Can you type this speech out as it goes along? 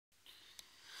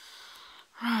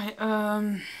Right,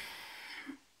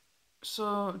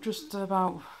 so just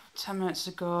about 10 minutes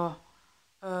ago,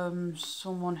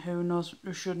 someone who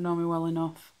should know me well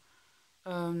enough,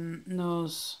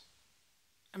 knows,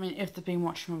 I mean, if they've been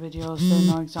watching my videos, they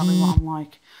know exactly what I'm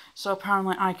like. So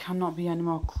apparently I cannot be any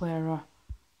more clearer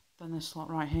than this lot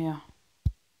right here.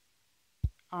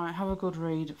 Alright, have a good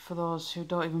read for those who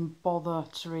don't even bother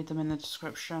to read them in the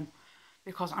description,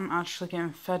 because I'm actually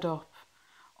getting fed up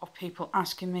of people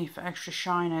asking me for extra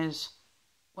shinies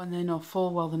when they know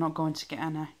full well they're not going to get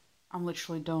any. I'm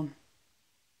literally done.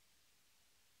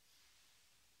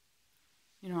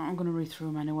 You know, I'm going to read through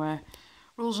them anyway.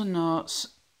 Rules and notes.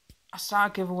 I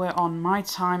start a giveaway on my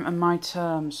time and my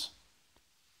terms.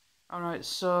 Alright,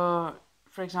 so,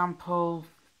 for example,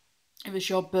 if it's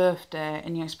your birthday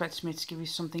and you expect me to give you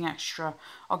something extra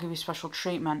or give you special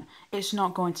treatment, it's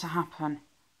not going to happen.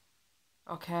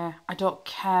 Okay? I don't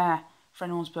care for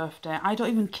anyone's birthday. I don't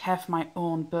even care for my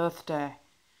own birthday.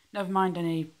 Never mind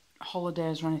any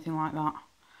holidays or anything like that.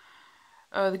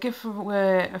 The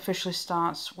giveaway officially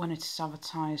starts when it is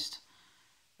advertised.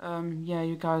 Yeah,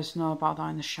 you guys know about that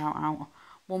in the shout out.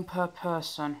 1 per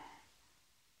person.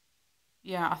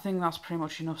 Yeah, I think that's pretty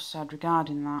much enough said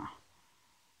regarding that.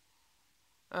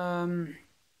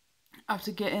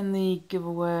 After getting the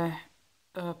giveaway,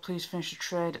 please finish the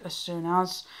trade as soon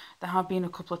as. There have been a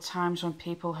couple of times when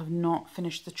people have not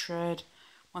finished the trade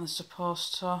when they're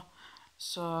supposed to.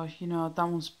 So, you know, that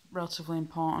one's relatively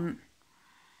important.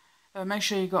 Make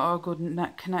sure you got a good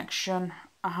net connection.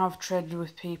 I have traded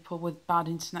with people with bad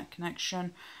internet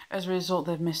connection. As a result,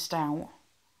 they've missed out.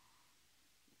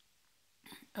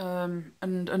 And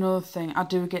another thing, I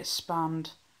do get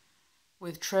spammed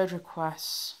with trade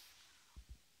requests,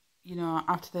 you know,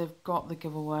 after they've got the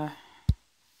giveaway.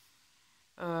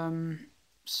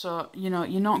 So, you know,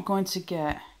 you're not going to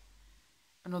get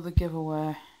another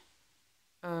giveaway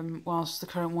whilst the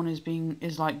current one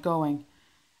is like going.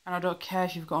 And I don't care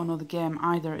if you've got another game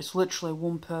either. It's literally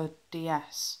 1 per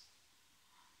DS.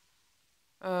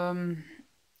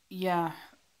 Yeah,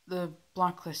 the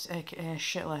blacklist, aka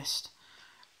shitlist.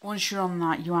 Once you're on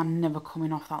that, you are never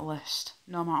coming off that list,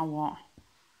 no matter what.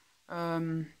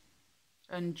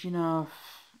 And you know,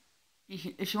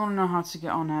 if you want to know how to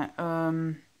get on it,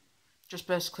 just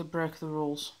basically break the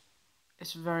rules.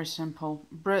 It's very simple.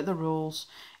 Break the rules.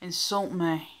 Insult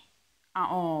me at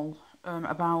all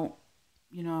about,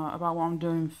 you know, about what I'm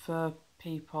doing for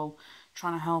people,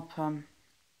 trying to help them,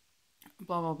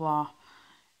 blah blah blah.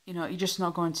 You know, you're just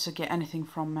not going to get anything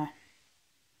from me.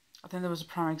 I think there was a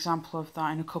prime example of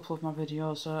that in a couple of my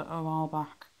videos a while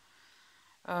back.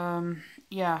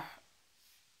 Yeah,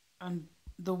 and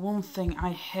the one thing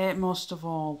I hate most of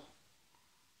all,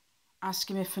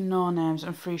 asking me for no names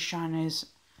and free shinies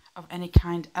of any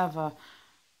kind ever.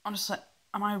 Honestly,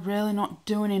 am I really not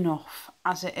doing enough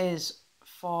as it is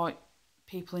for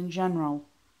people in general?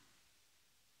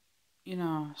 You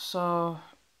know, so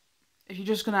if you're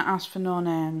just going to ask for no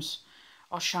names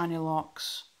or shiny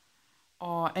locks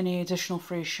or any additional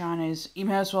free shinies, you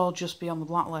may as well just be on the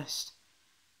blacklist.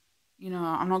 You know,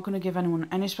 I'm not going to give anyone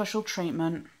any special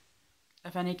treatment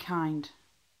of any kind.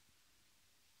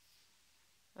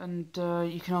 And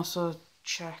you can also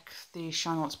check the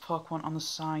shiny locks Pokemon on the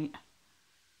site.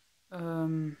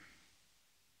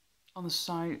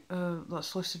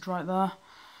 That's listed right there.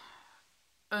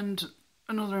 And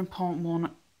another important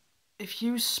one, if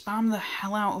you spam the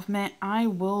hell out of me, I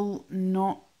will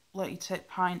not let you take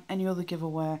part in any other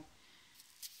giveaway.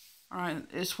 Alright,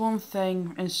 it's one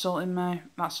thing insulting me,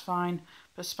 that's fine,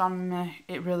 but spamming me,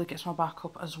 it really gets my back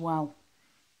up as well.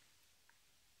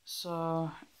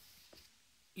 So,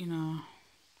 you know.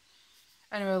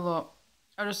 Anyway, look,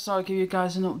 I just thought I'd give you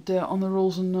guys an update on the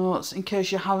rules and notes in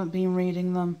case you haven't been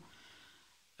reading them.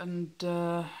 And,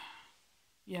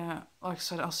 yeah, like I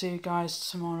said, I'll see you guys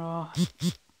tomorrow.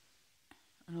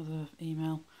 Another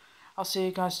email. I'll see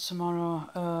you guys tomorrow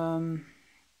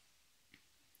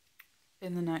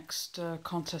in the next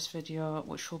contest video,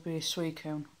 which will be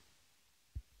Suicune.